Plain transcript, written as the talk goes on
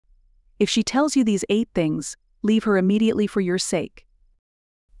If she tells you these 8 things, leave her immediately for your sake.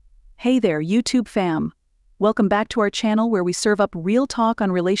 Hey there, YouTube fam. Welcome back to our channel where we serve up real talk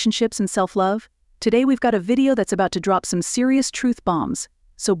on relationships and self-love. Today we've got a video that's about to drop some serious truth bombs,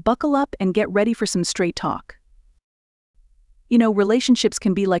 so buckle up and get ready for some straight talk. You know, relationships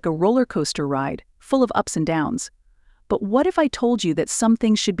can be like a roller coaster ride, full of ups and downs. But what if I told you that some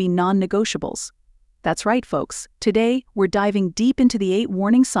things should be non-negotiables? That's right, folks. Today, we're diving deep into the 8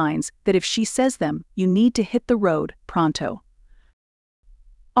 warning signs that if she says them, you need to hit the road pronto.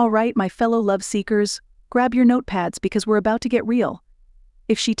 All right, my fellow love seekers, grab your notepads because we're about to get real.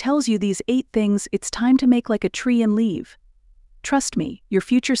 If she tells you these 8 things, it's time to make like a tree and leave. Trust me, your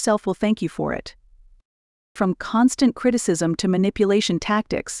future self will thank you for it. From constant criticism to manipulation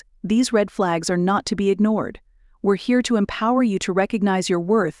tactics, these red flags are not to be ignored. We're here to empower you to recognize your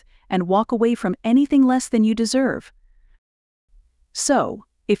worth and walk away from anything less than you deserve. So,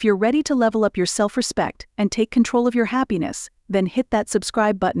 if you're ready to level up your self-respect and take control of your happiness, then hit that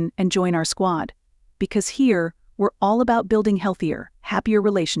subscribe button and join our squad. Because here, we're all about building healthier, happier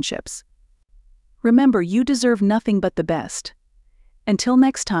relationships. Remember, you deserve nothing but the best. Until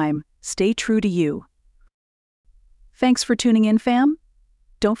next time, stay true to you. Thanks for tuning in, fam.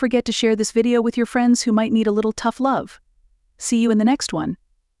 Don't forget to share this video with your friends who might need a little tough love. See you in the next one.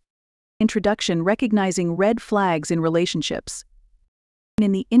 Introduction: Recognizing red flags in relationships.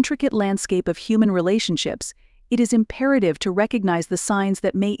 In the intricate landscape of human relationships, it is imperative to recognize the signs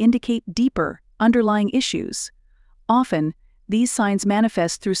that may indicate deeper, underlying issues. Often, these signs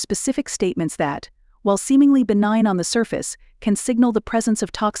manifest through specific statements that, while seemingly benign on the surface, can signal the presence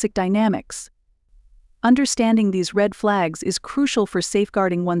of toxic dynamics. Understanding these red flags is crucial for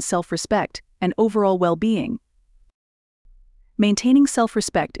safeguarding one's self-respect and overall well-being. Maintaining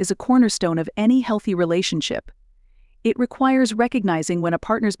self-respect is a cornerstone of any healthy relationship. It requires recognizing when a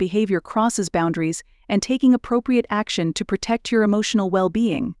partner's behavior crosses boundaries and taking appropriate action to protect your emotional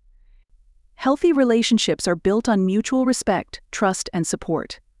well-being. Healthy relationships are built on mutual respect, trust, and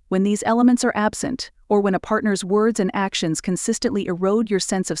support. When these elements are absent, or when a partner's words and actions consistently erode your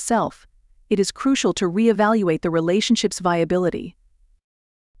sense of self, it is crucial to reevaluate the relationship's viability.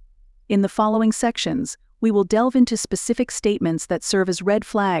 In the following sections, we will delve into specific statements that serve as red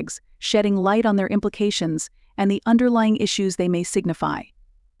flags, shedding light on their implications and the underlying issues they may signify.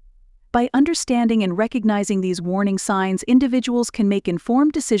 By understanding and recognizing these warning signs, individuals can make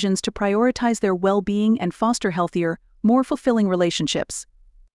informed decisions to prioritize their well-being and foster healthier, more fulfilling relationships.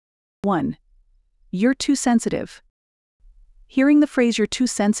 1. You're too sensitive. Hearing the phrase "you're too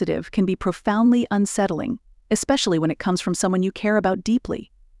sensitive" can be profoundly unsettling, especially when it comes from someone you care about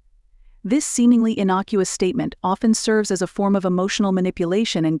deeply. This seemingly innocuous statement often serves as a form of emotional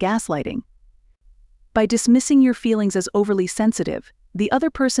manipulation and gaslighting. By dismissing your feelings as overly sensitive, the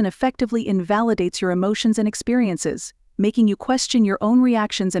other person effectively invalidates your emotions and experiences, making you question your own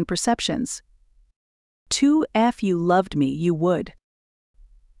reactions and perceptions. 2. If you loved me, you would.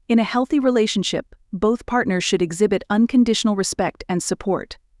 In a healthy relationship, both partners should exhibit unconditional respect and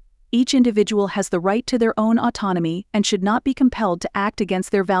support. Each individual has the right to their own autonomy and should not be compelled to act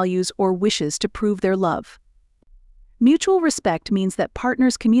against their values or wishes to prove their love. Mutual respect means that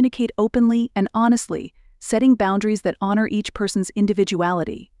partners communicate openly and honestly, setting boundaries that honor each person's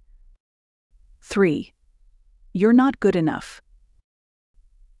individuality. 3. You're not good enough.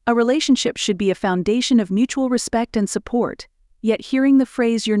 A relationship should be a foundation of mutual respect and support, yet hearing the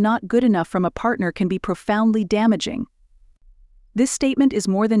phrase "you're not good enough" from a partner can be profoundly damaging. This statement is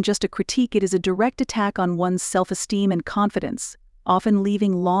more than just a critique, it is a direct attack on one's self-esteem and confidence, often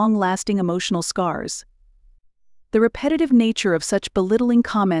leaving long-lasting emotional scars. The repetitive nature of such belittling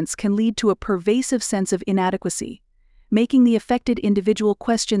comments can lead to a pervasive sense of inadequacy, making the affected individual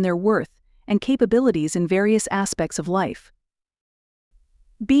question their worth and capabilities in various aspects of life.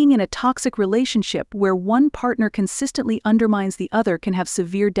 Being in a toxic relationship where one partner consistently undermines the other can have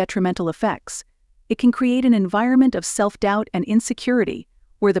severe detrimental effects. It can create an environment of self-doubt and insecurity,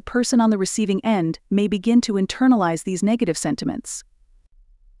 where the person on the receiving end may begin to internalize these negative sentiments.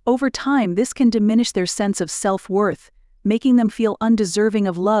 Over time, this can diminish their sense of self-worth, making them feel undeserving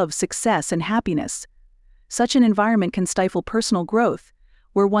of love, success, and happiness. Such an environment can stifle personal growth,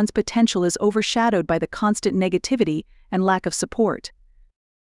 where one's potential is overshadowed by the constant negativity and lack of support.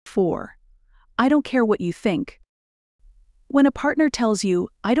 4. I don't care what you think. When a partner tells you,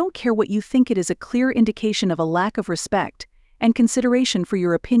 "I don't care what you think," it is a clear indication of a lack of respect and consideration for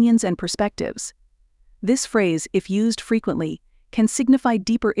your opinions and perspectives. This phrase, if used frequently, can signify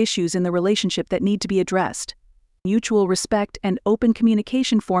deeper issues in the relationship that need to be addressed. Mutual respect and open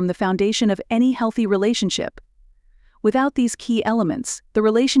communication form the foundation of any healthy relationship. Without these key elements, the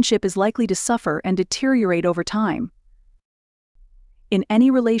relationship is likely to suffer and deteriorate over time. In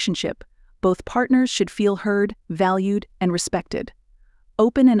any relationship, both partners should feel heard, valued, and respected.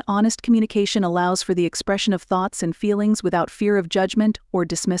 Open and honest communication allows for the expression of thoughts and feelings without fear of judgment or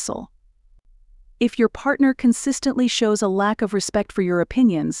dismissal. If your partner consistently shows a lack of respect for your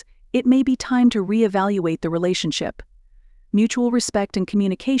opinions, it may be time to reevaluate the relationship. Mutual respect and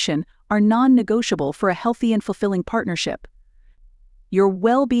communication are non-negotiable for a healthy and fulfilling partnership. Your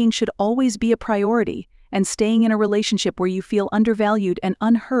well-being should always be a priority, and staying in a relationship where you feel undervalued and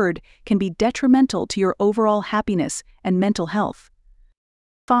unheard can be detrimental to your overall happiness and mental health.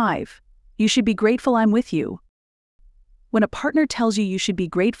 5. You should be grateful I'm with you. When a partner tells you should be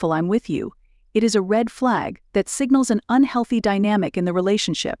grateful I'm with you, it is a red flag that signals an unhealthy dynamic in the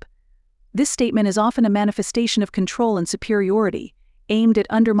relationship. This statement is often a manifestation of control and superiority, aimed at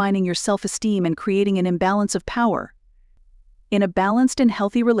undermining your self-esteem and creating an imbalance of power. In a balanced and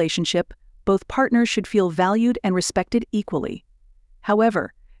healthy relationship, both partners should feel valued and respected equally.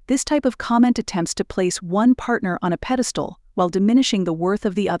 However, this type of comment attempts to place one partner on a pedestal while diminishing the worth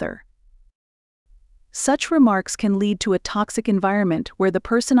of the other. Such remarks can lead to a toxic environment where the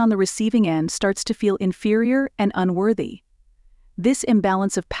person on the receiving end starts to feel inferior and unworthy. This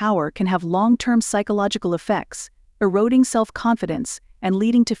imbalance of power can have long-term psychological effects, eroding self-confidence and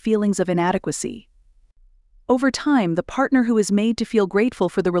leading to feelings of inadequacy. Over time, the partner who is made to feel grateful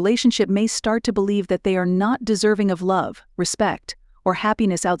for the relationship may start to believe that they are not deserving of love, respect, or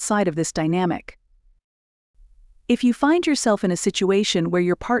happiness outside of this dynamic. If you find yourself in a situation where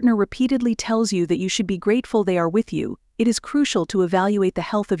your partner repeatedly tells you that you should be grateful they are with you, it is crucial to evaluate the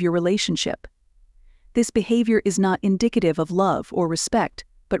health of your relationship. This behavior is not indicative of love or respect,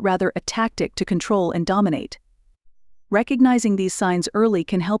 but rather a tactic to control and dominate. Recognizing these signs early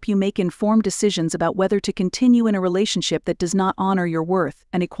can help you make informed decisions about whether to continue in a relationship that does not honor your worth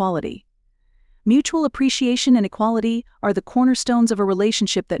and equality. Mutual appreciation and equality are the cornerstones of a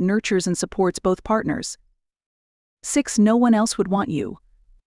relationship that nurtures and supports both partners. 6. No one else would want you.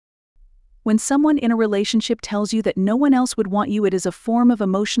 When someone in a relationship tells you that no one else would want you, it is a form of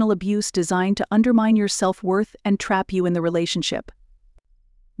emotional abuse designed to undermine your self-worth and trap you in the relationship.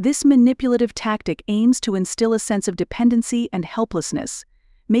 This manipulative tactic aims to instill a sense of dependency and helplessness,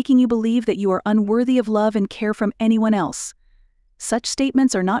 making you believe that you are unworthy of love and care from anyone else. Such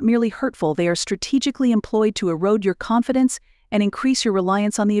statements are not merely hurtful, they are strategically employed to erode your confidence and increase your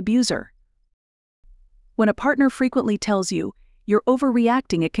reliance on the abuser. When a partner frequently tells you, "You're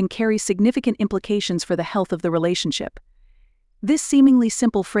overreacting," it can carry significant implications for the health of the relationship. This seemingly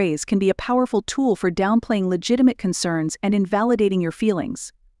simple phrase can be a powerful tool for downplaying legitimate concerns and invalidating your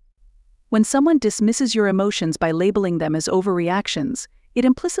feelings. When someone dismisses your emotions by labeling them as overreactions, it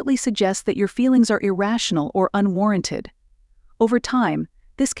implicitly suggests that your feelings are irrational or unwarranted. Over time,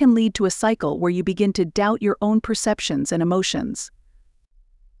 this can lead to a cycle where you begin to doubt your own perceptions and emotions.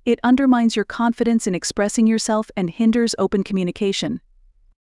 It undermines your confidence in expressing yourself and hinders open communication.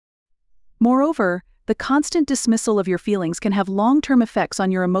 Moreover, the constant dismissal of your feelings can have long-term effects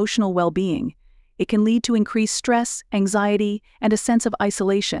on your emotional well-being. It can lead to increased stress, anxiety, and a sense of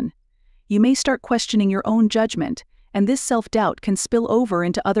isolation. You may start questioning your own judgment, and this self-doubt can spill over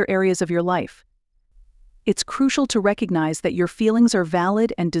into other areas of your life. It's crucial to recognize that your feelings are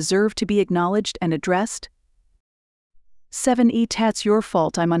valid and deserve to be acknowledged and addressed. 7. It's your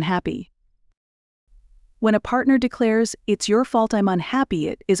fault I'm unhappy. When a partner declares, "It's your fault I'm unhappy,"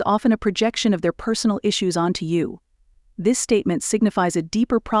 it is often a projection of their personal issues onto you. This statement signifies a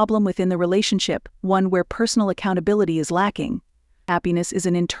deeper problem within the relationship, one where personal accountability is lacking. Happiness is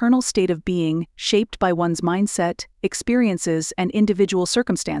an internal state of being shaped by one's mindset, experiences, and individual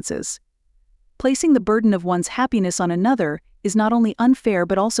circumstances. Placing the burden of one's happiness on another is not only unfair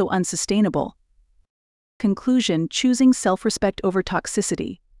but also unsustainable. Conclusion: choosing self-respect over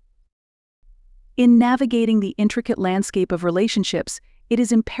toxicity. In navigating the intricate landscape of relationships, it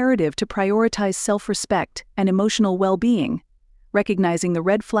is imperative to prioritize self-respect and emotional well-being. Recognizing the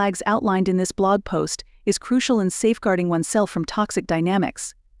red flags outlined in this blog post is crucial in safeguarding oneself from toxic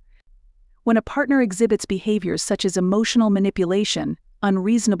dynamics. When a partner exhibits behaviors such as emotional manipulation,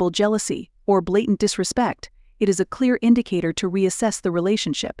 unreasonable jealousy, or blatant disrespect, it is a clear indicator to reassess the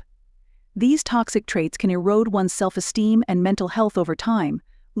relationship. These toxic traits can erode one's self-esteem and mental health over time,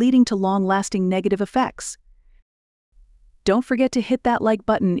 leading to long-lasting negative effects. Don't forget to hit that like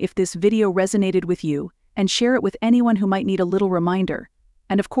button if this video resonated with you, and share it with anyone who might need a little reminder.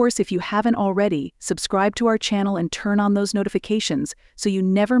 And of course, if you haven't already, subscribe to our channel and turn on those notifications so you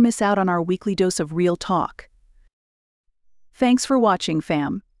never miss out on our weekly dose of real talk. Thanks for watching,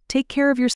 fam. Take care of yourself.